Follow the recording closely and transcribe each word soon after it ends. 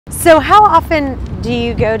So how often do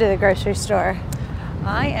you go to the grocery store?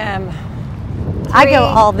 I go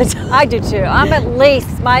all the time. I do too. I'm at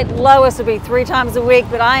least, my lowest would be 3 times a week,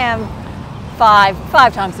 but I am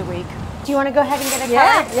five times a week. Do you want to go ahead and get a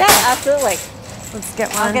Yeah, card? yeah, absolutely. Let's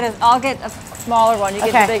get one. I'll get a smaller one. You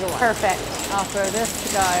get the bigger one. Perfect. I'll throw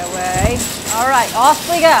this guy away. All right, off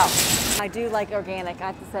we go. I do like organic. I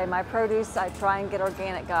have to say, my produce, I try and get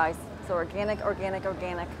organic, guys. So organic. I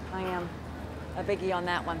am a biggie on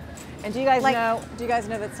that one. And do you guys know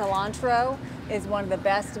that cilantro is one of the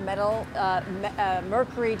best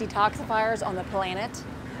mercury detoxifiers on the planet?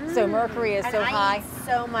 So mercury is so high. I eat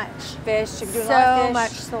so much Fish. You can do a so lot of fish.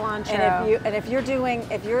 much cilantro. And if you're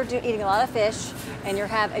eating a lot of fish and you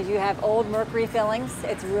have old mercury fillings,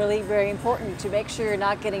 it's really very important to make sure you're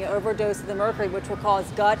not getting an overdose of the mercury, which will cause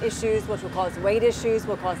gut issues, which will cause weight issues,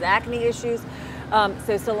 will cause acne issues.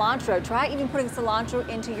 So cilantro, try even putting cilantro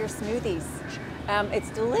into your smoothies. It's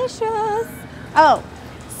delicious. Oh,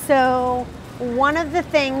 so one of the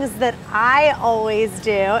things that I always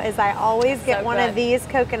do is I always get one of these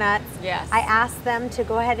coconuts. Yes. I ask them to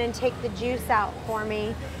go ahead and take the juice out for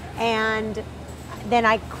me, and then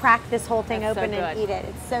I crack this whole thing open and eat it.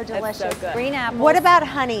 It's so delicious. That's so good. Green apples. What about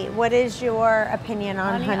honey? What is your opinion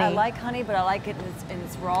on honey? I like honey, but I like it in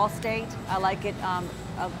its raw state. I like it,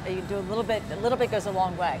 you do a little bit goes a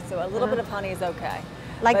long way. So a little bit of honey is okay.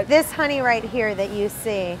 Like this honey right here that you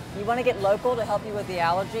see. You want to get local to help you with the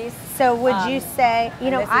allergies. So would you say,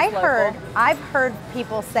 you know, I've heard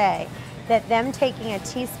people say that them taking a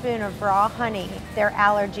teaspoon of raw honey, their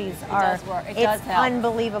allergies it's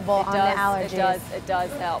unbelievable on the allergies. It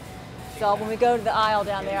does help. So when we go to the aisle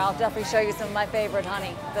down there, I'll definitely show you some of my favorite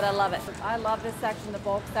honey that I love it. I love this section, the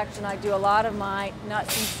bulk section. I do a lot of my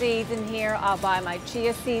nuts and seeds in here. I'll buy my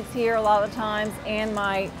chia seeds here a lot of the times, and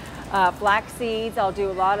my flax seeds. I'll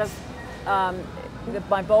do a lot of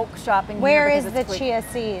my bulk shopping. Where is the chia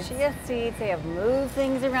seeds? Chia seeds, they have moved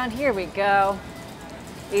things around. Here we go.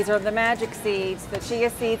 These are the magic seeds, the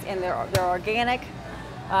chia seeds, and they're organic.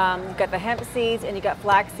 You've got the hemp seeds and you got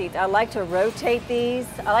flax seeds. I like to rotate these.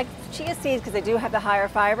 I like chia seeds because they do have the higher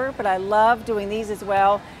fiber, but I love doing these as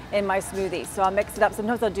well in my smoothies. So I'll mix it up.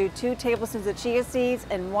 Sometimes I'll do 2 tablespoons of chia seeds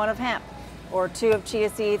and 1 of hemp, or 2 of chia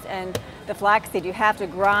seeds and the flax seed. You have to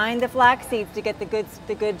grind the flax seeds to get the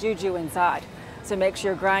good juju inside. So make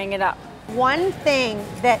sure you're grinding it up. One thing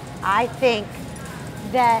that I think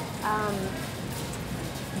that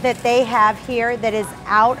that they have here that is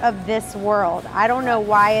out of this world, I don't know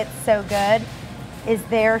why it's so good, is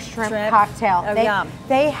their shrimp cocktail. Oh, yum.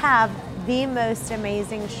 They have the most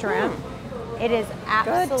amazing shrimp. It is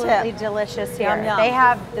absolutely delicious here. Yum, yum. They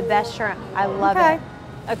have the best shrimp. I love it.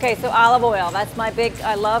 Okay, so olive oil. That's my big,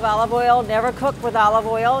 I love olive oil. Never cook with olive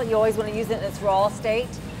oil. You always want to use it in its raw state.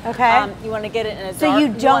 Okay. You want to get it in a so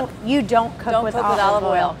dark. you don't cook with olive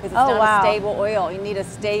oil because it's not a stable oil. You need a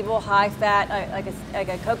stable, high fat, like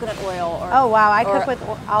a coconut oil. Or, I cook with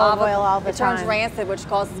olive oil all the time. It turns rancid, which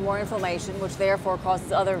causes more inflammation, which therefore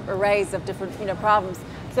causes other arrays of different problems.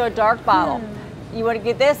 So a dark bottle. You want to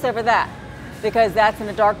get this over that, because that's in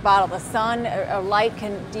a dark bottle. The sun or light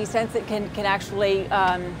can can actually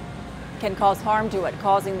can cause harm to it,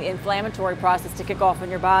 causing the inflammatory process to kick off in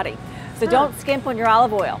your body. So don't skimp on your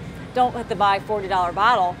olive oil. Don't have to buy a $40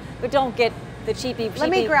 bottle, but don't get the cheapy.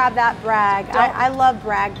 Let me grab that Bragg. I love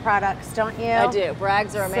Bragg products, don't you? I do.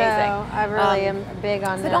 Braggs are amazing. So I really am big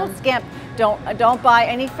on them. So don't skimp. Don't buy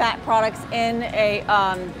any fat products in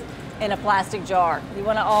a plastic jar. You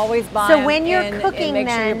want to always buy them. So when you're cooking, make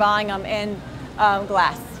sure you're buying them in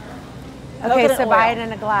glass. Okay, so buy it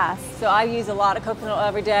in a glass. So I use a lot of coconut oil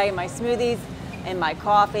every day in my smoothies and my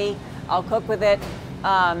coffee. I'll cook with it.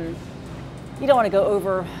 You don't want to go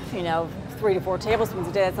over, 3 to 4 tablespoons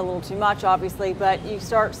a day. That's a little too much, obviously, but you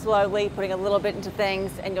start slowly putting a little bit into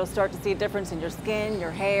things, and you'll start to see a difference in your skin,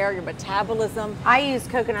 your hair, your metabolism. I use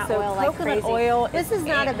coconut oil like crazy. Oil. This is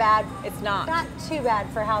not a bad. It's not too bad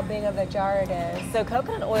for how big of a jar it is. So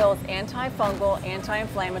coconut oil is antifungal,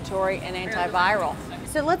 anti-inflammatory, and antiviral.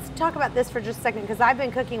 So let's talk about this for just a second, because I've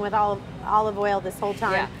been cooking with olive oil this whole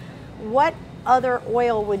time. Yeah. What other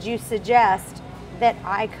oil would you suggest that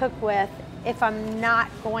I cook with if I'm not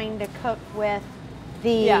going to cook with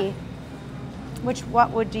the, what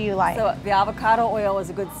would you like? So the avocado oil is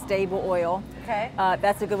a good stable oil. Okay.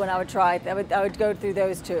 That's a good one I would try. I would go through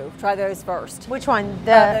those 2. Try those first. Which one?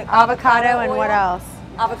 The avocado and oil, what else?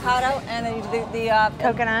 Avocado and then the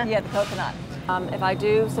coconut? Yeah, the coconut. If I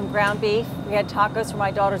do some ground beef, we had tacos for my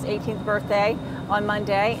daughter's 18th birthday on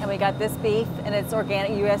Monday, and we got this beef, and it's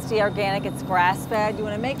organic, USD organic, it's grass-fed. You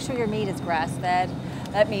want to make sure your meat is grass-fed.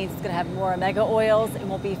 That means it's going to have more omega oils and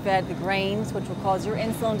won't be fed the grains, which will cause your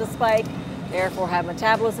insulin to spike, therefore have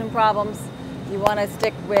metabolism problems. You want to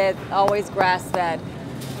stick with always grass-fed.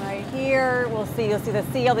 Right here, you'll see the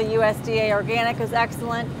seal, the USDA organic is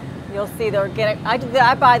excellent. You'll see the organic.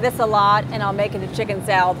 I buy this a lot, and I'll make it into chicken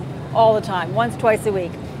salad all the time, once, twice a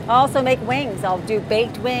week. I also make wings. I'll do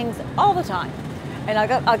baked wings all the time. And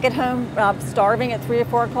I'll get home starving at 3 or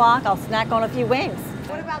 4 o'clock. I'll snack on a few wings.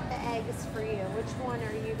 What about the eggs for you? Which one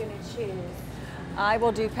are you going to choose? I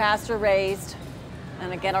will do pasture raised,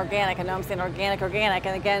 and again organic. I know I'm saying organic,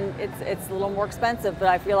 and again it's a little more expensive, but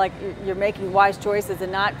I feel like you're making wise choices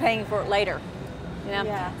and not paying for it later. You know?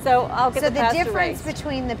 Yeah. So I'll get the pasture difference raised.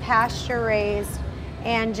 Between the pasture raised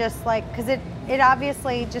and just like, because it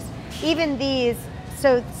obviously just, even these,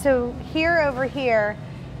 so here over here,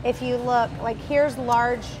 if you look, like here's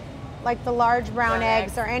large, like the large brown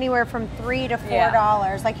eggs are anywhere from $3 to $4.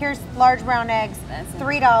 Yeah. Like here's large brown eggs,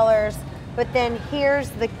 $3, but then here's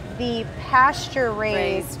the pasture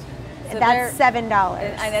raised. So that's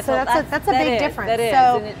 $7. So that's a big difference. That is.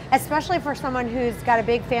 So especially for someone who's got a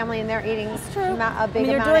big family and they're eating a big amount of eggs.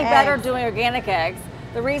 You're doing better doing organic eggs.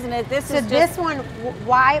 The reason is this one,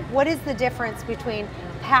 what is the difference between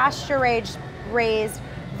pasture raised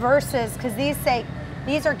versus, because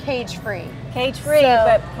these are cage free. Cage free,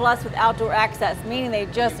 but plus with outdoor access, meaning they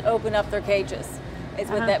just open up their cages. Is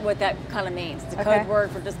what that kind of means. It's a code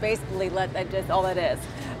word for just basically just all that is.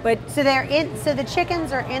 But so the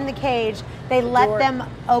chickens are in the cage. They let them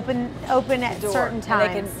open at certain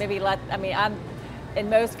times. And they can maybe in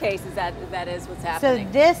most cases that is what's happening.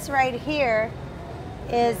 So this right here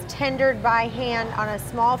is tendered by hand on a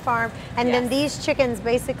small farm, and then these chickens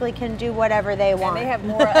basically can do whatever they want. And they have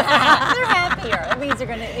more. They're happier. It means you're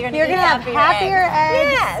gonna have happier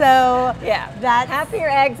eggs. Yes. So that happier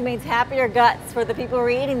eggs means happier guts for the people who are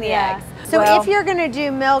eating the eggs. So if you're gonna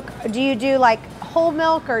do milk, do you do like whole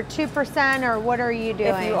milk or 2%, or what are you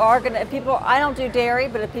doing? If you are gonna, I don't do dairy,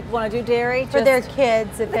 but if people want to do dairy, for their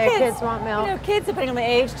kids, if their kids want milk, kids depending on the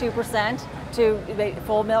age, 2% to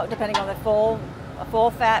full milk, depending on the full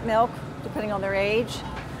fat milk, depending on their age.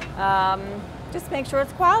 Just make sure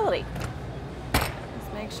it's quality.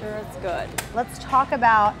 Just make sure it's good. Let's talk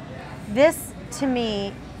about this. To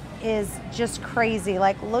me, is just crazy.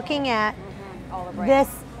 Like looking at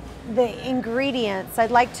the ingredients.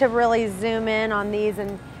 I'd like to really zoom in on these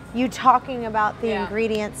and you talking about the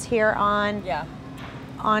ingredients here on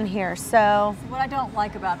here. So what I don't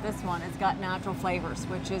like about this one, it's got natural flavors,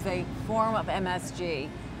 which is a form of MSG,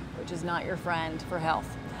 which is not your friend for health.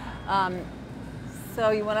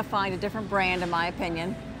 So you want to find a different brand, in my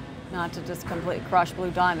opinion, not to just completely crush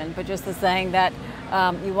Blue Diamond, but just the saying that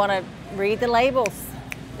you want to read the labels.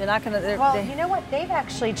 They're not going to. Well, you know what? They've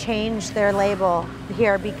actually changed their label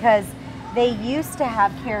here because they used to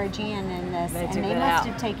have carrageenan in this, and they must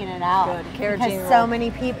have taken it out. Good. Because so many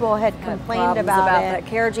people had complained about it. That.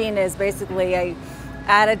 Carrageenan is basically a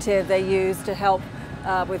additive they use to help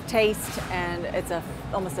with taste, and it's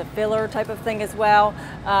almost a filler type of thing as well.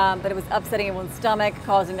 But it was upsetting everyone's stomach,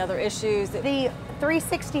 causing other issues. The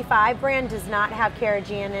 365 brand does not have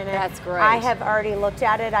carrageenan in it. That's great. I have already looked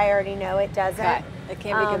at it. I already know it doesn't. Okay. It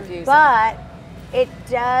can be confusing. But it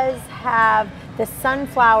does have the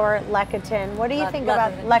sunflower lecithin. What do you think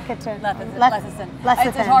about lecithin? Lecithin.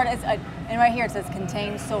 It's hard. And right here it says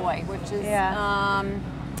contains soy, which is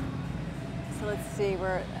so let's see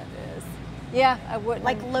where that is. Yeah, I wouldn't.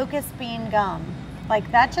 Like locust bean gum. Like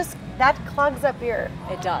that clogs up your.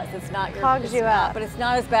 It does. It's not your. Clogs you up. But it's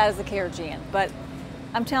not as bad as the carrageenan. But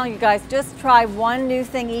I'm telling you guys, just try one new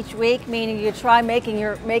thing each week. Meaning you try making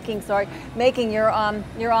your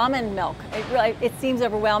almond milk. It seems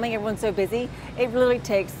overwhelming. Everyone's so busy. It really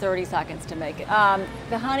takes 30 seconds to make it.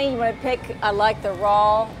 The honey you want to pick. I like the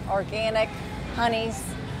raw organic honeys.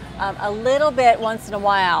 A little bit once in a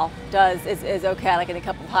while is okay. Like in a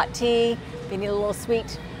cup of hot tea. If you need a little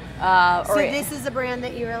sweet. So this is a brand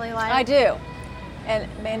that you really like? I do. And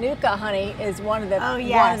Manuka honey is one of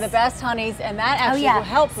the best honeys, and that actually will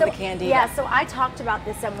help with the candida. Yeah, so I talked about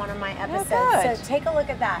this in one of my episodes. So take a look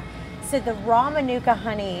at that. So the raw Manuka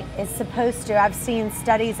honey is supposed to, I've seen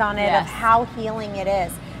studies on it of how healing it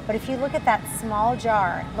is. But if you look at that small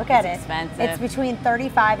jar, look at it. Expensive. It's between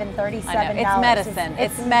 $35 and $37. It's medicine.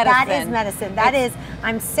 It's medicine. That is medicine. That is,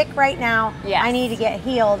 I'm sick right now. Yes. I need to get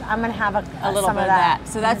healed. I'm going to have a little some bit of that.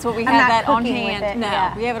 So that's what we have that on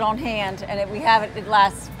hand. We have it on hand, and we have it. It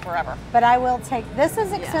lasts forever. But I will take. This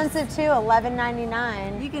is expensive too.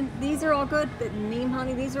 $11.99. You can. These are all good. The neem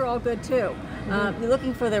honey. These are all good too. You're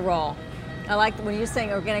looking for the raw. I like when you're saying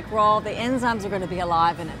organic raw. The enzymes are going to be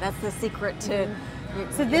alive in it. That's the secret to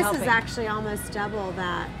So this is actually almost double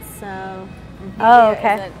that. So. Oh,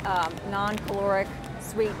 okay. Is a non-caloric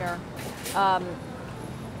sweetener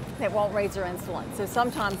that won't raise your insulin. So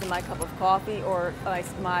sometimes in my cup of coffee or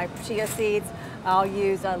my chia seeds, I'll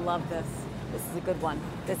use. I love this. This is a good one.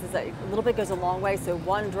 This is a little bit goes a long way. So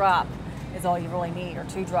 1 drop is all you really need, or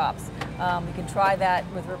 2 drops. You can try that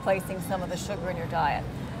with replacing some of the sugar in your diet,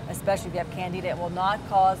 especially if you have candida. It will not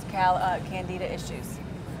cause candida issues.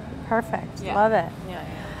 Perfect. Love it. Yeah.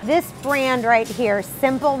 This brand right here,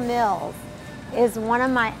 Simple Mills, is one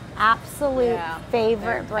of my absolute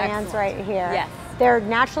favorite brands right here. Yes. They're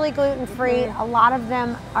naturally gluten-free. A lot of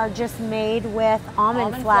them are just made with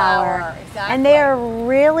almond flour. Exactly. And they are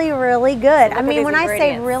really, really good. I mean, when I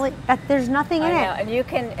say really, there's nothing in it. And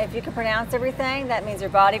if you can pronounce everything, that means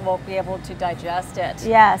your body won't be able to digest it.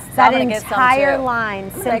 Yes, So that entire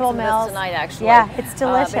line, Simple Mills. Tonight, actually. Yeah, it's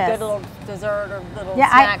delicious. A good little dessert or little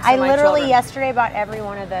snacks I for my literally children. yesterday bought every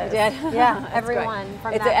one of those. You did? Yeah, every one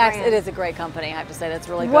from that brand. It is a great company, I have to say. That's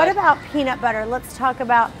really good. What about peanut butter? Let's talk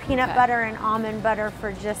about peanut butter and almond butter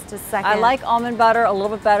for just a second. I like almond butter a little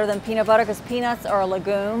bit better than peanut butter because peanuts are a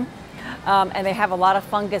legume and they have a lot of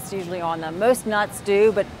fungus usually on them. Most nuts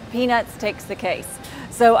do, but peanuts takes the case.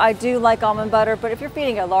 So I do like almond butter, but if you're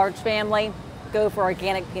feeding a large family, go for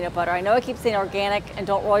organic peanut butter. I know I keep saying organic and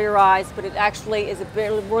don't roll your eyes, but it actually is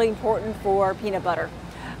really important for peanut butter.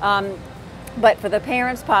 But for the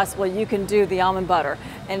parents, possibly, you can do the almond butter.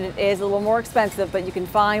 And it is a little more expensive, but you can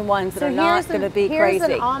find ones that are not going to be crazy.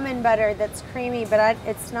 Here's an almond butter that's creamy, but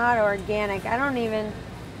it's not organic. I don't even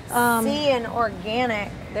see an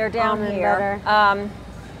organic They're down almond here. butter.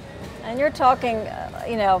 And you're talking,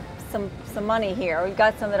 some money here. We've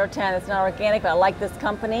got some that are 10. It's not organic, but I like this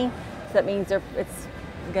company. So that means it's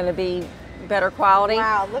going to be better quality.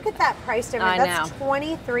 Wow, look at that price difference. That's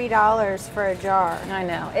 $23 for a jar. I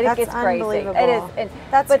know. That's gets crazy. Unbelievable. It is.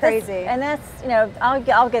 That's crazy. And that's,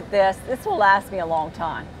 I'll get this. This will last me a long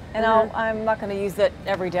time. And I'm not going to use it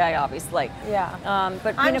every day, obviously. Yeah.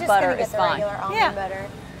 But peanut butter is fine. Regular almond butter.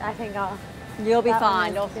 I think you'll be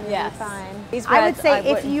fine. You'll be fine. These I would say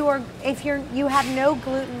if you have no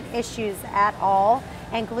gluten issues at all,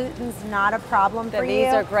 and gluten's not a problem for you.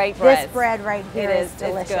 These are great breads. This bread right here is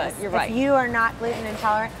delicious. It's good. You're right. If you are not gluten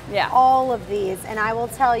intolerant, all of these, and I will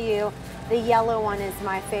tell you, the yellow one is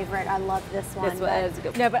my favorite. I love this one. This one is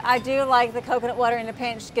good. No, but I do like the coconut water in a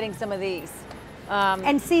pinch, getting some of these.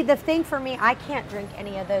 And see, the thing for me, I can't drink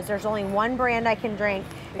any of those. There's only one brand I can drink.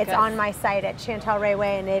 It's on my site at Chantel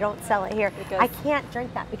Rayway, and they don't sell it here. I can't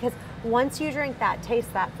drink that because once you drink that,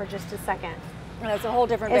 taste that for just a second. No, it's a whole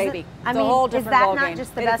different baby. It's a whole different ballgame. Is that not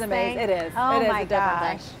just the best thing? It is. Oh it is my a different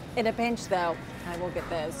gosh. thing. In a pinch, though, I will get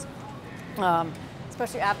those.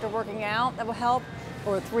 Especially after working out, that will help.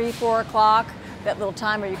 Or 3, 4 o'clock, that little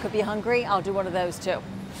time where you could be hungry, I'll do one of those too.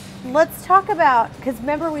 Let's talk about, because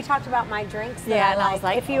remember we talked about my drinks that I was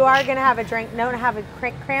like, if you are going to have a drink, don't have a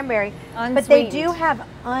cranberry. But they do have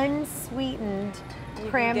unsweetened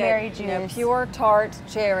cranberry juice. Pure tart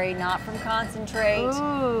cherry, not from concentrate.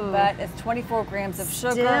 Ooh. But it's 24 grams of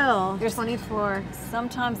sugar. Still, there's 24.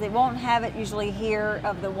 Sometimes they won't have it usually here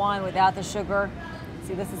of the one without the sugar.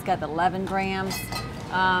 See, this has got 11 grams.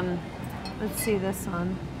 Let's see this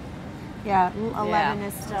one. Yeah, 11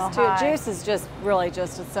 is still high. Juice is just really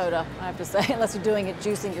just a soda, I have to say, unless you're doing it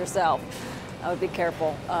juicing yourself. I would be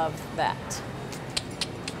careful of that.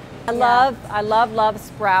 I love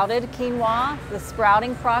sprouted quinoa. The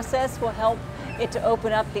sprouting process will help it to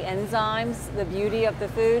open up the enzymes, the beauty of the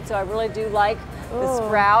food. So I really do like the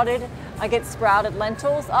sprouted. I get sprouted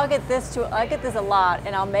lentils. I get this a lot,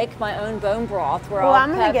 and I'll make my own bone broth.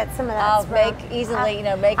 I'm going to get some of that. I'll make easily,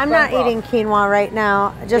 I'm not eating quinoa right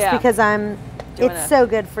now, just because it's so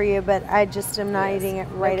good for you, but I just am not eating it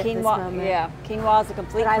right at this moment. Yeah, quinoa is a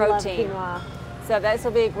complete protein. I love quinoa. So this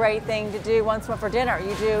will be a great thing to do once more for dinner.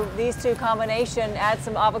 You do these two combination, add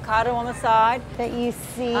some avocado on the side. That you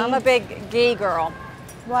see. I'm a big ghee girl.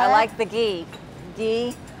 What? I like the ghee.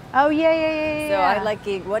 Ghee. Oh yeah. So I like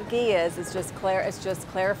ghee. What ghee is, it's just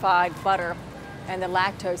clarified butter, and the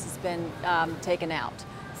lactose has been taken out.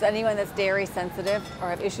 So anyone that's dairy sensitive or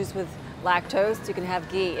have issues with lactose, you can have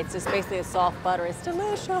ghee. It's just basically a soft butter. It's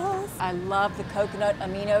delicious. I love the coconut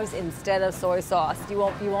aminos instead of soy sauce. You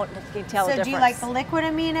won't tell the difference. So do you like the liquid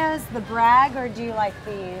aminos, the Bragg, or do you like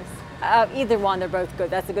these? Either one, they're both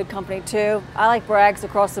good. That's a good company too. I like Bragg's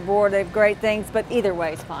across the board. They have great things, but either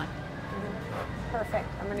way is fine. Perfect.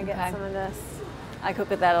 I'm going to get some of this. I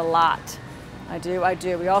cook with that a lot. I do.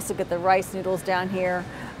 We also get the rice noodles down here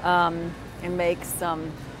and make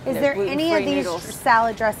some Is there any of these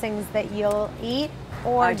salad dressings that you'll eat,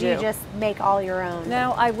 or do you just make all your own?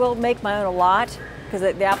 No, I will make my own a lot.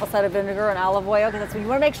 because the apple cider vinegar and olive oil, because that's when you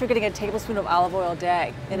want to make sure you're getting a tablespoon of olive oil a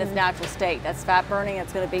day in its natural state. That's fat burning.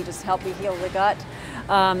 It's going to be just help you heal the gut.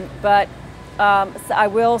 So I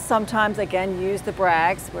will sometimes, again, use the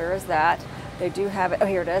Bragg's. Where is that? They do have it. Oh,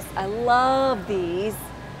 here it is. I love these.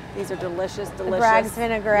 These are delicious, delicious. The Bragg's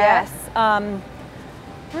vinaigrette. Yes.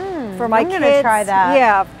 For my kids. I'm going to try that.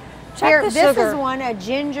 Yeah. Check the this sugar. is one, a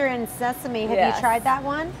ginger and sesame. Have you tried that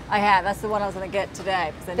one? I have. That's the one I was going to get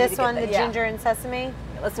today. This one, the ginger and sesame?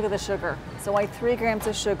 Let's look at the sugar. So only 3 grams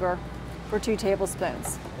of sugar for 2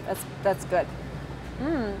 tablespoons. That's good.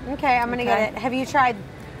 Okay, I'm going to get it. Have you tried,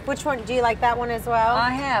 which one? Do you like that one as well?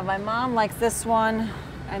 I have. My mom likes this one,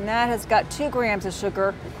 and that has got 2 grams of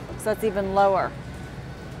sugar, so that's even lower.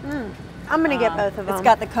 I'm going to get both of them. It's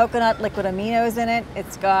got the coconut liquid aminos in it.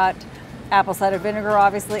 It's got apple cider vinegar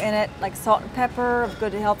obviously in it, like salt and pepper,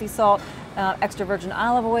 good healthy salt, extra virgin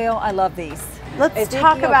olive oil. I love these. Let's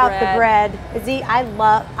talk about the bread.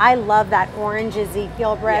 I love that orange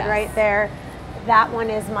Ezekiel bread right there. That one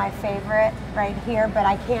is my favorite right here, but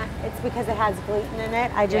I can't, it's because it has gluten in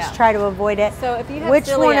it. I just try to avoid it. So if you have which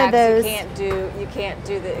celiacs, one of those you can't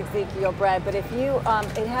do the Ezekiel bread, but if you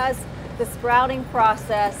it has the sprouting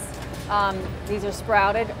process. These are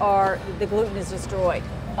sprouted, or the gluten is destroyed,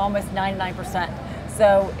 almost 99%.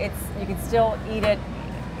 So you can still eat it.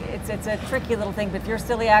 It's a tricky little thing, but if you're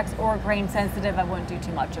celiac or grain sensitive, I wouldn't do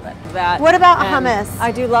too much of it. What about hummus?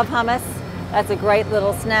 I do love hummus. That's a great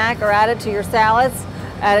little snack, or add it to your salads,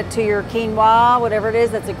 add it to your quinoa, whatever it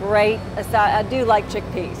is. That's a great. I do like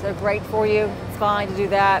chickpeas. They're great for you. It's fine to do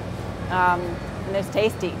that, and it's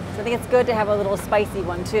tasty. So I think it's good to have a little spicy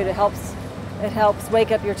one too. It helps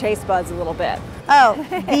wake up your taste buds a little bit. Oh,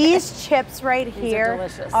 these chips right here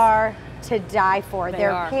are to die for.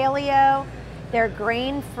 They're paleo, they're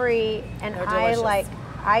grain-free, and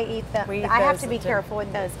I eat them. I have to be careful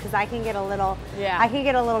with those because I can get a little,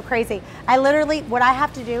 crazy. I literally, what I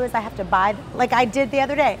have to do is I have to buy, like I did the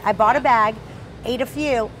other day. I bought a bag, ate a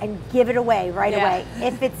few, and give it away right away.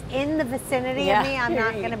 If it's in the vicinity of me, I'm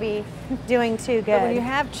not going to be doing too good. But when you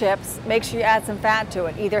have chips, make sure you add some fat to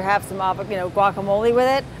it. Either have some guacamole with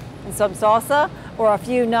it and some salsa, or a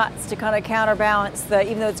few nuts to kind of counterbalance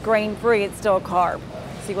even though it's grain-free, it's still a carb.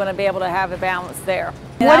 So you want to be able to have a balance there.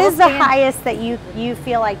 What is the highest that you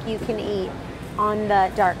feel like you can eat on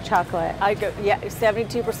the dark chocolate? I go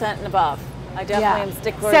 72% and above. I definitely am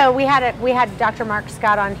stickler. So we had Dr. Mark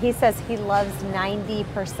Scott on. He says he loves 90%.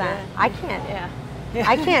 I can't.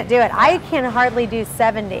 I can't do it. I can hardly do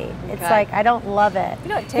 70. It's like I don't love it.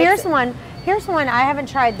 Here's one. I haven't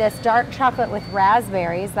tried this dark chocolate with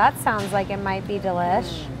raspberries. That sounds like it might be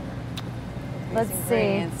delish. Let's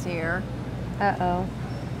see. Here. Uh-oh.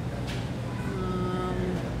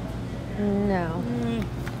 No.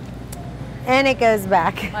 And it goes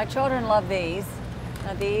back. My children love these.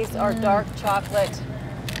 Now these are dark chocolate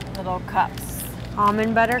little cups.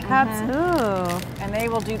 Almond butter cups? Ooh. And they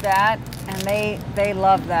will do that, and they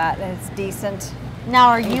love that, and it's decent. Now,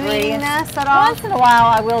 are you eating this at all? Once in a while,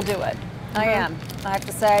 I will do it. I am. I have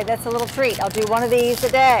to say, that's a little treat. I'll do one of these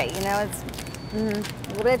a day. It's a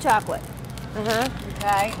little bit of chocolate.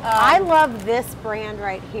 Okay. I love this brand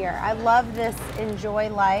right here. I love this Enjoy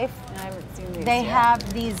Life. I haven't seen these They yet.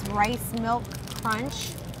 have these rice milk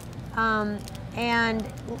crunch. And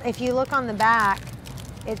if you look on the back,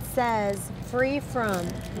 it says free from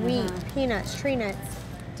wheat, peanuts, tree nuts,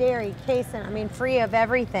 dairy, casein. I mean, free of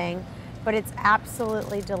everything, but it's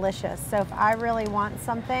absolutely delicious. So if I really want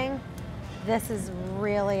something, this is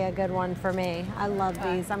really a good one for me. I love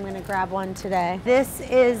these. I'm gonna grab one today. This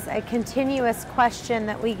is a continuous question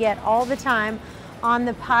that we get all the time on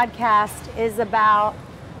the podcast, is about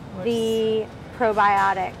the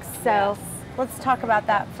probiotics. So let's talk about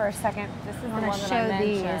that for a second. This is the one that I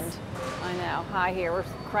mentioned. I know. Hi, here we're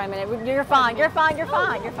cramming it. You're fine. You're fine. You're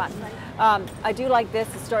fine. You're fine. I do like this.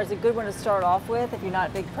 It's a good one to start off with. If you're not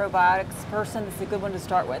a big probiotics person, this is a good one to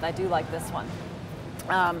start with. I do like this one.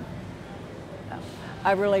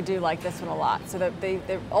 I really do like this one a lot. So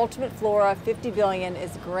the Ultimate Flora 50 billion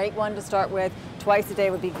is a great one to start with. Twice a day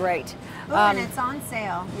would be great. Oh, and it's on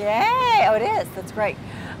sale. Yay! Oh, it is. That's great.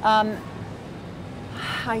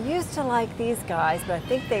 I used to like these guys, but I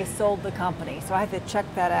think they sold the company, so I have to check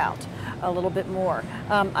that out a little bit more.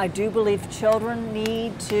 I do believe children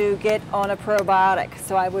need to get on a probiotic,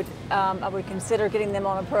 so I would consider getting them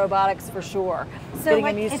on a probiotics for sure. So getting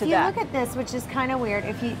like, them used if to you that. look at this, which is kind of weird,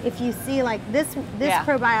 if you see like this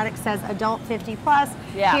probiotic says adult 50 plus.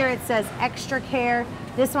 Here it says extra care.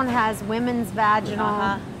 This one has women's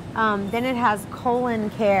vaginal. Then it has colon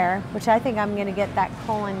care, which I think I'm going to get that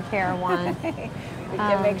colon care one. We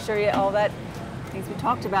can make sure you all that things we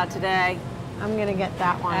talked about today. I'm gonna get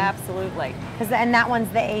that one. Absolutely. And that one's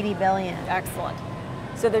the 80 billion. Excellent.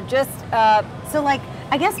 So they're just... So like,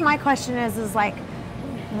 I guess my question is like,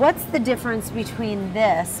 what's the difference between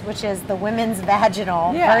this, which is the women's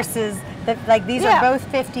vaginal, versus like these are both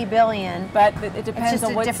 50 billion, but it depends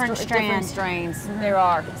on what different strains there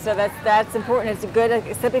are. So that's important. It's good. Like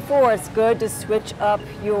I said before, it's good to switch up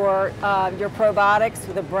your probiotics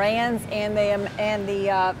with the brands and the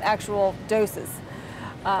actual doses.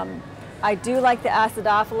 I do like the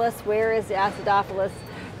acidophilus. Where is the acidophilus?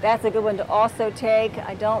 That's a good one to also take.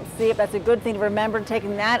 I don't see it. That's a good thing to remember,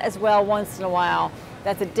 taking that as well once in a while.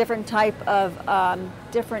 That's a different type of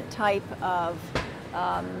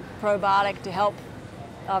probiotic to help,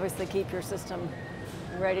 obviously, keep your system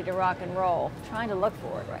ready to rock and roll. I'm trying to look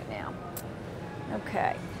for it right now.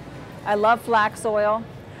 Okay. I love flax oil.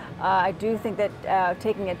 I do think that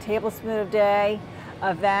taking a tablespoon a day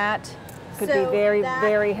of that could be very,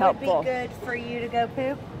 very helpful. Would be good for you to go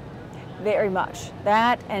poop? Very much.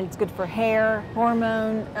 That, and it's good for hair,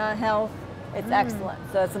 hormone health. It's excellent.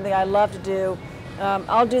 So it's something I love to do.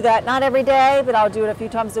 I'll do that not every day, but I'll do it a few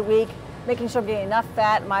times a week, making sure I'm getting enough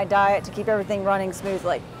fat in my diet to keep everything running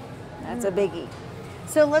smoothly. That's a biggie.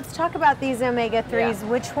 So let's talk about these omega-3s.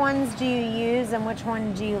 Which ones do you use and which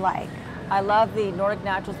one do you like? I love the Nordic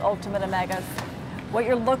Naturals Ultimate Omegas. What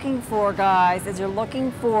you're looking for, guys, is you're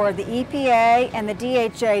looking for the EPA and the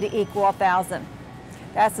DHA to equal 1,000.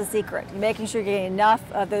 That's the secret. You're making sure you're getting enough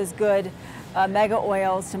of those good mega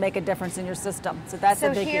oils to make a difference in your system. So that's a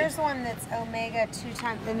biggie. So here's one that's omega 2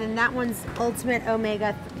 times, and then that one's ultimate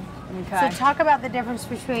omega. Okay. So talk about the difference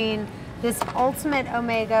between this ultimate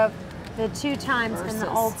omega, the 2 times, and the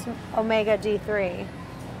ultimate omega D3.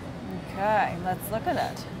 Okay, let's look at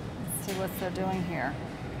it. Let's see what they're doing here.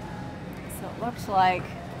 So it looks like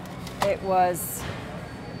it was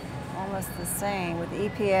almost the same with the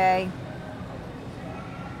EPA.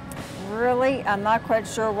 Really? I'm not quite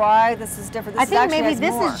sure why this is different. This I think maybe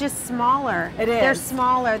this more. is just smaller. It is. They're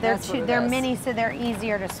smaller. They're mini, so they're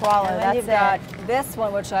easier to swallow. And then you've got this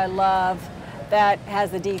one, which I love, that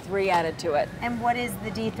has the D3 added to it. And what is the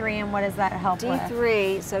D3 and what does that help with?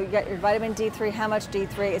 D3, so you got your vitamin D3. How much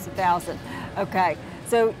D3? It's 1,000. Okay.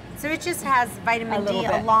 So it just has vitamin D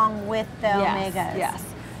along with the omegas. Yes.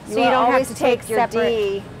 So you don't have to take your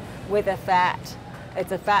D with a fat.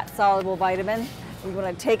 It's a fat soluble vitamin. You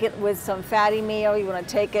want to take it with some fatty meal. You want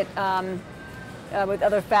to take it with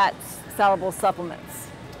other fat soluble supplements.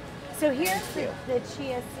 So here's the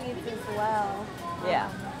chia seeds as well. Yeah.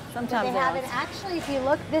 Sometimes they have it. Actually, if you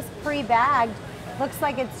look, this pre-bagged looks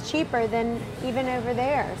like it's cheaper than even over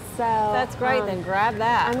there. So that's great. Then grab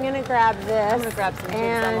that. I'm gonna grab this. I'm gonna grab some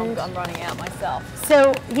too. I'm running out myself.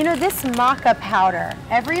 So you know this maca powder.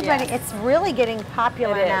 Everybody, it's really getting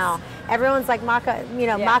popular now. Everyone's like maca,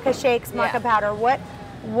 maca shakes, maca powder.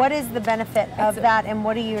 What is the benefit of that, and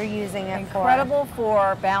what are you using it for? Incredible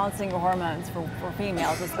for balancing your hormones for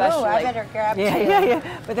females, especially. Oh, I better grab two.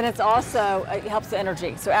 Yeah. But then it's also, it helps the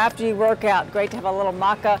energy. So after you work out, great to have a little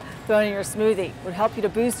maca thrown in your smoothie. It would help you to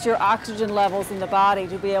boost your oxygen levels in the body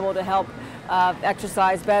to be able to help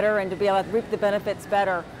exercise better and to be able to reap the benefits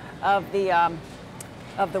better of the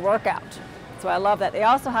workout. So I love that. They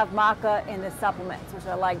also have maca in the supplements, which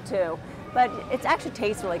I like too. But it actually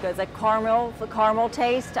tastes really good. It's like caramel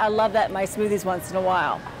taste. I love that in my smoothies once in a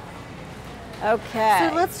while. Okay.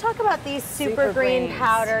 So let's talk about these super green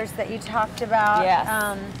powders that you talked about. Yes.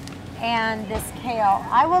 And this kale.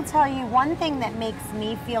 I will tell you one thing that makes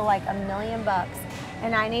me feel like $1,000,000,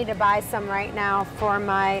 and I need to buy some right now for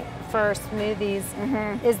my first smoothies,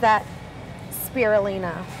 is that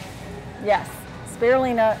spirulina. Yes,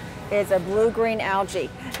 spirulina is a blue-green algae.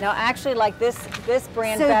 Now, actually, like this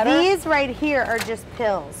brand better. So these right here are just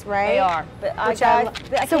pills, right? They are.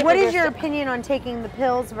 But so what is your opinion on taking the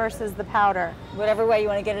pills versus the powder? Whatever way you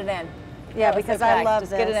want to get it in. Yeah, because I love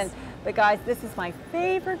this. Just get it in. But guys, this is my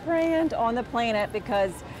favorite brand on the planet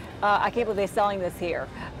because I can't believe they're selling this here.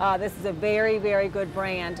 This is a very, very good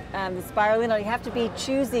brand. The spirulina, you have to be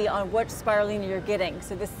choosy on which spirulina you're getting.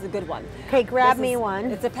 So this is a good one. Okay, grab me one.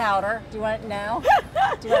 It's a powder. Do you want it now?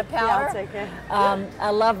 Do you want a powder? Yeah, I'll take it. I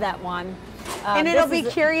love that one. And it'll be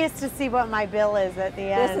curious to see what my bill is at the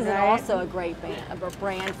end. This is also a great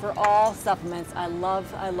brand for all supplements. I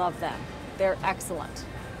love them. They're excellent.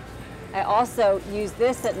 I also use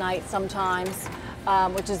this at night sometimes,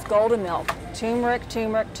 which is golden milk, turmeric,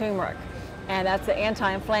 and that's the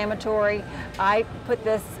anti-inflammatory. I put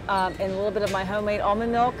this in a little bit of my homemade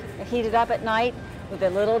almond milk, heat it up at night with a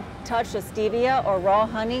little touch of stevia or raw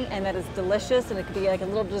honey, and that is delicious. And it could be like a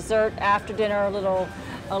little dessert after dinner, a little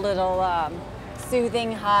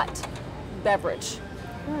soothing hot beverage.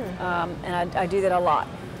 And I do that a lot.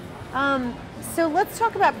 So let's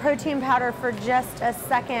talk about protein powder for just a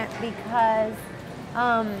second, because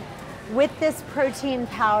with this protein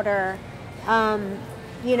powder,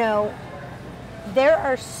 you know, there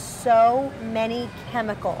are so many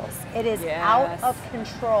chemicals. It is out of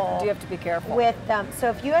control. You have to be careful with them. So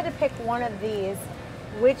if you had to pick one of these,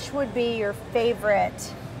 which would be your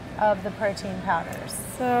favorite of the protein powders?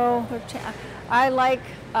 So I like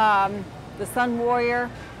the Sun Warrior.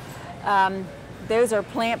 Those are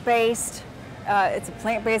plant-based. It's a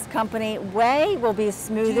plant-based company. Whey will be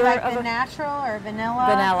smoother. Do you like the natural or vanilla?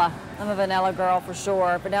 Vanilla. I'm a vanilla girl for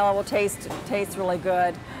sure. Vanilla will taste really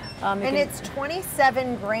good. And it's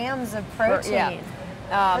 27 grams of protein.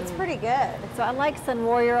 That's pretty good. So I like Sun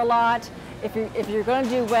Warrior a lot. If you're going to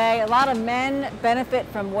do whey, a lot of men benefit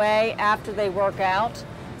from whey after they work out.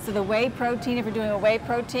 So the whey protein, if you're doing a whey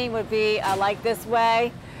protein, would be like this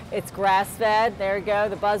whey. It's grass-fed. There you go,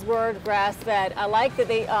 the buzzword, grass-fed. I like that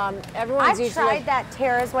they, everyone's I've tried that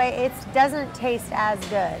Tara's whey. It doesn't taste as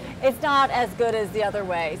good. It's not as good as the other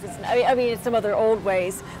ways. I mean, it's some other old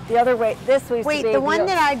ways. The other way, this was. Wait, the one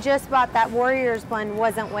that I just bought, that Warriors blend,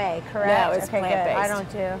 wasn't whey, correct? No, it's plant-based. I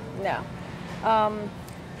don't too. No.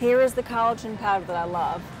 Here is the collagen powder that I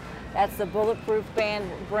love. That's the Bulletproof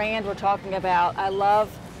brand we're talking about.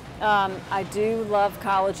 I do love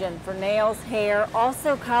collagen for nails, hair.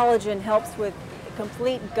 Also, collagen helps with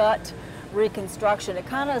complete gut reconstruction. It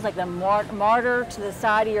kind of is like the martyr to the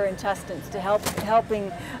side of your intestines to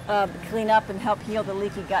helping clean up and help heal the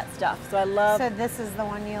leaky gut stuff. So I love. So this is the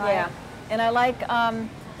one you like. Yeah, and I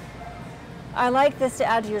like this to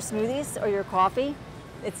add to your smoothies or your coffee.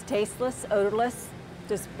 It's tasteless, odorless,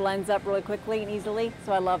 just blends up really quickly and easily.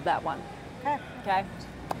 So I love that one. Okay. Okay.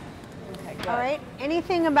 Good. All right.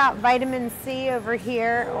 Anything about vitamin C over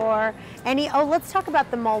here, or let's talk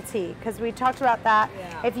about the multi, because we talked about that.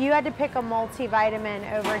 Yeah. If you had to pick a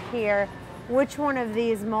multivitamin over here, which one of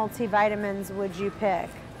these multivitamins would you pick?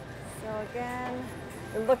 So again,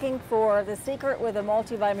 you're looking for the secret with a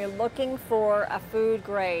multivitamin. You're looking for a food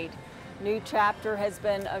grade. New Chapter has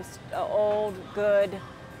been an old, good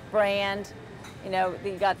brand. You know,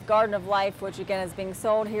 you got Garden of Life, which again is being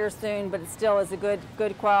sold here soon, but it still is a good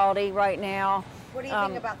quality right now. What do you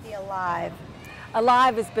think about the Alive?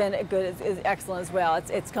 Alive has been is excellent as well.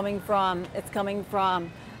 It's coming from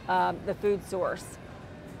the food source.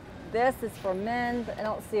 This is for men. I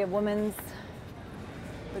don't see a woman's,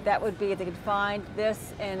 but that would be if they could find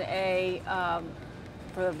this in a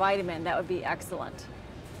for the vitamin. That would be excellent.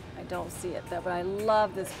 I don't see it though, but I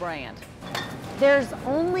love this brand. There's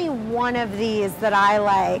only one of these that I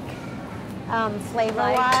like,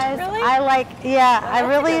 flavor-wise. Really? I like, yeah,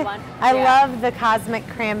 I love the Cosmic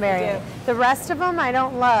Cranberry. The rest of them I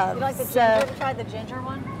don't love. You like the ginger? Have you tried the ginger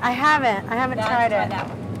one? I haven't tried it. Try that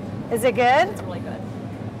one. Is it good? It's really good.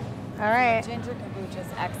 All right. Ginger kombucha is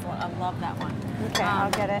excellent. I love that one. Okay, I'll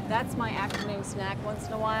get it. That's my afternoon snack once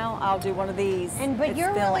in a while. I'll do one of these. But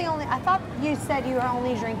you're really only, I thought you said you were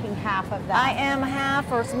only drinking half of that. I am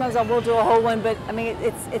half, or sometimes I will do a whole one, but I mean,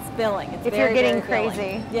 it's filling. It's if you're getting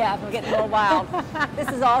crazy. Yeah, if I'm getting a little wild. This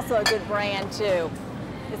is also a good brand too.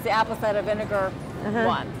 It's the apple cider vinegar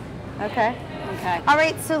one. Okay. Okay. All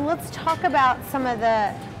right, so let's talk about some of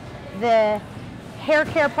the hair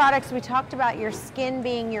care products. We talked about your skin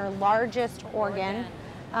being your largest organ.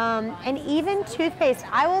 And even toothpaste.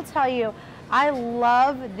 I will tell you, I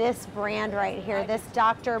love this brand right here, this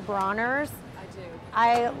Dr. Bronner's. I do.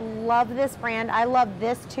 I love this brand. I love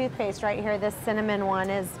this toothpaste right here. This cinnamon one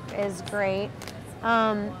is great.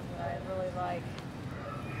 I really like.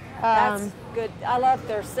 That's good. I love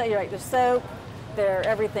their soap. You're right. Their soap, their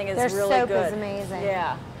everything is really good. Their soap is amazing.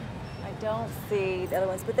 Yeah. I don't see the other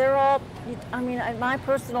ones, but they're all. I mean, in my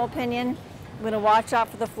personal opinion, I'm going to watch out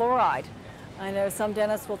for the fluoride. I know some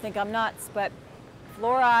dentists will think I'm nuts, but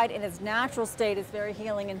fluoride in its natural state is very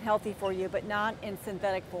healing and healthy for you, but not in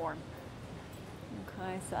synthetic form.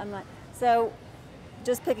 Okay, so I'm not. So,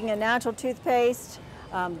 just picking a natural toothpaste.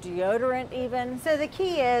 Deodorant even. So the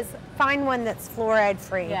key is find one that's fluoride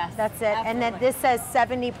free. Yes, that's it. absolutely. And that this says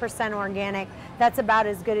 70% organic. That's about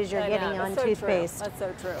as good as you're getting on toothpaste. That's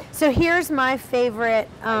so true. So here's my favorite.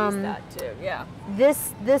 I use that too. Yeah.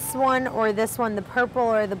 This one or this one, the purple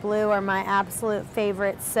or the blue, are my absolute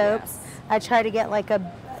favorite soaps. Yes. I try to get like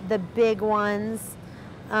the big ones,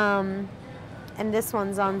 and this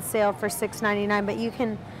one's on sale for $6.99. But you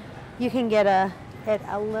can get it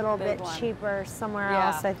a little bit cheaper somewhere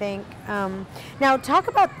else, I think. Now talk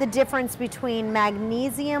about the difference between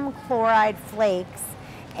magnesium chloride flakes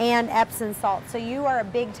and Epsom salt. So you are a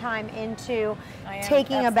big time into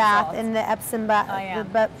taking a bath in the Epsom bath. I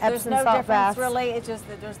am. There's no difference baths. really. It's just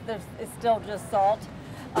that it's still just salt.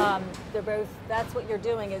 They're both. That's what you're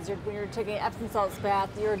doing. Is when you're taking an Epsom salts bath,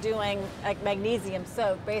 you're doing like magnesium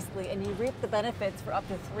soak basically, and you reap the benefits for up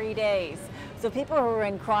to 3 days. So people who are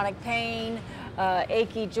in chronic pain,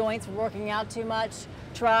 achy joints, working out too much,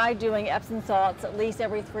 try doing Epsom salts at least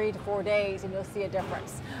every 3 to 4 days, and you'll see a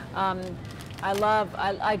difference.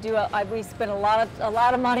 We spend a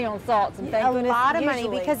lot of money on salts, and thank goodness. A lot of money,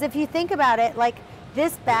 because if you think about it, like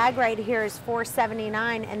this bag right here is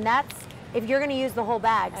 $4.79, and that's if you're going to use the whole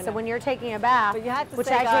bag. So when you're taking a bath, which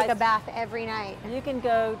I take a bath every night, you can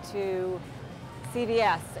go to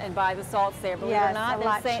CVS and buy the salts there. Believe it or not,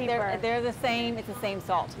 they're the same. It's the same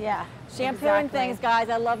salt. Yeah. Shampoo and things, guys.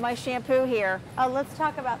 I love my shampoo here. Oh, let's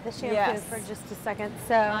talk about the shampoo for just a second.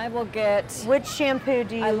 So I will get. Which shampoo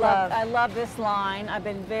do you love? I love this line. I've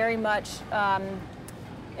been very much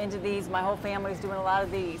into these. My whole family's doing a lot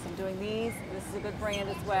of these. I'm doing these. This is a good brand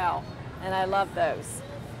as well, and I love those.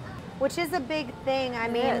 Which is a big thing. I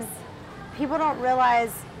mean, people don't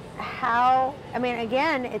realize how. I mean,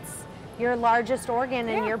 again, it's your largest organ,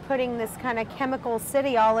 and you're putting this kind of chemical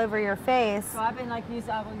city all over your face. So I've been I use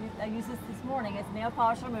this morning. It's nail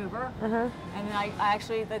polish remover, and then I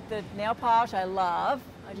actually the nail polish I love.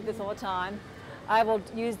 I do this all the time. I will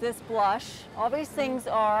use this blush. All these things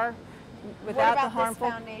are without the harmful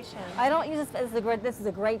foundation. I don't use this. This is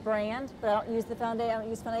a great brand, but I don't use the foundation. I don't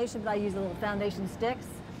use foundation, but I use the little foundation sticks.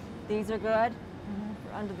 These are good.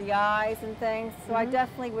 Under the eyes and things. So I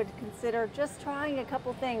definitely would consider just trying a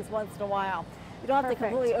couple things once in a while. You don't have to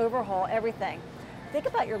completely overhaul everything. Think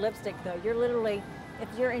about your lipstick though. You're literally, if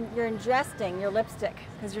you're ingesting your lipstick,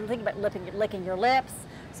 because you're thinking about licking your lips.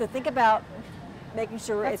 So think about making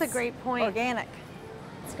sure it's a great point. Organic.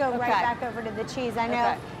 Let's go right back over to the cheese. I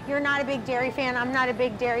know you're not a big dairy fan. I'm not a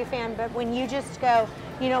big dairy fan, but when you just go,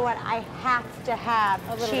 you know what, I have to have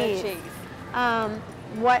a little bit of cheese.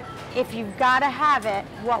 What if you've got to have it?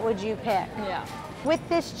 What would you pick? Yeah. With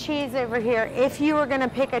this cheese over here, if you were going to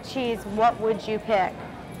pick a cheese, what would you pick?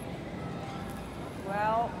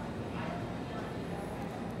 Well,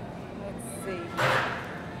 let's see.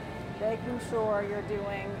 Making sure you're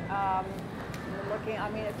doing, looking. I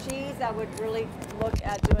mean, a cheese, I would really look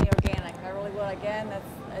at doing organic. I really would. Again,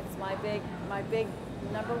 it's my big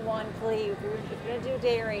number one plea. If you're going to do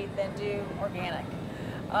dairy, then do organic.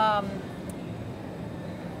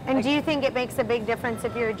 And do you think it makes a big difference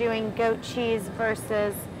if you're doing goat cheese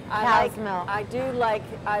versus cow's milk? I do like,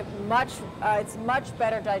 it's much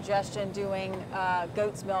better digestion doing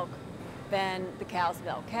goat's milk than the cow's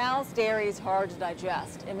milk. Cow's dairy is hard to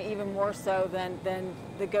digest, I mean, even more so than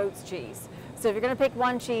the goat's cheese. So if you're going to pick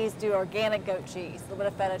one cheese, do organic goat cheese. A little bit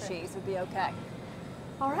of feta cheese would be okay.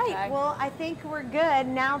 All right, well, I think we're good.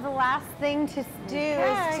 Now the last thing to do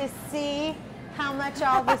is to see how much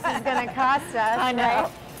all this is going to cost us. I know. Right?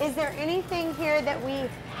 Is there anything here that we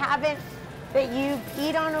haven't, that you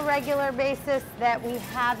eat on a regular basis that we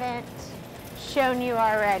haven't shown you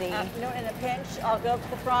already? You know, in a pinch, I'll go up to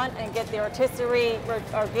the front and get the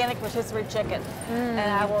organic rotisserie chicken. And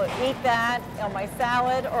I will eat that on my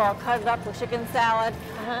salad, or I'll cut it up for chicken salad.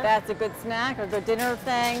 That's a good snack or good dinner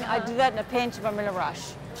thing. I do that in a pinch if I'm in a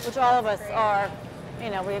rush, which all of us are, you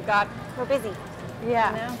know, we're busy. Yeah.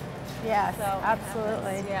 You know? Yes, So,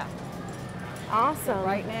 absolutely. Yeah. Awesome. So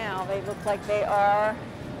right now, they look like they are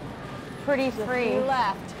pretty free. Few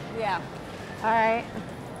left. Yeah. All right.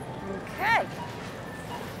 Okay.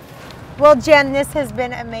 Well, Jen, this has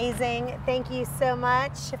been amazing. Thank you so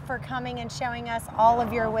much for coming and showing us all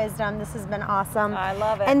of your wisdom. This has been awesome. I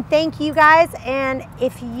love it. And thank you guys. And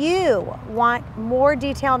if you want more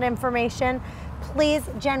detailed information, please,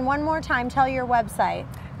 Jen, one more time, tell your website.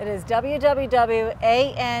 It is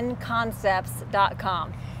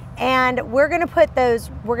www.anconcepts.com. And we're gonna put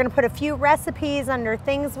a few recipes under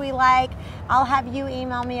things we like. I'll have you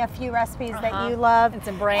email me a few recipes that you love. And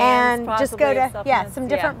some brands, and just go to some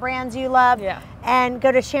different brands you love. Yeah. And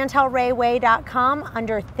go to chantelrayway.com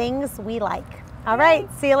under things we like. All right,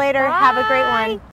 see you later. Bye. Have a great one.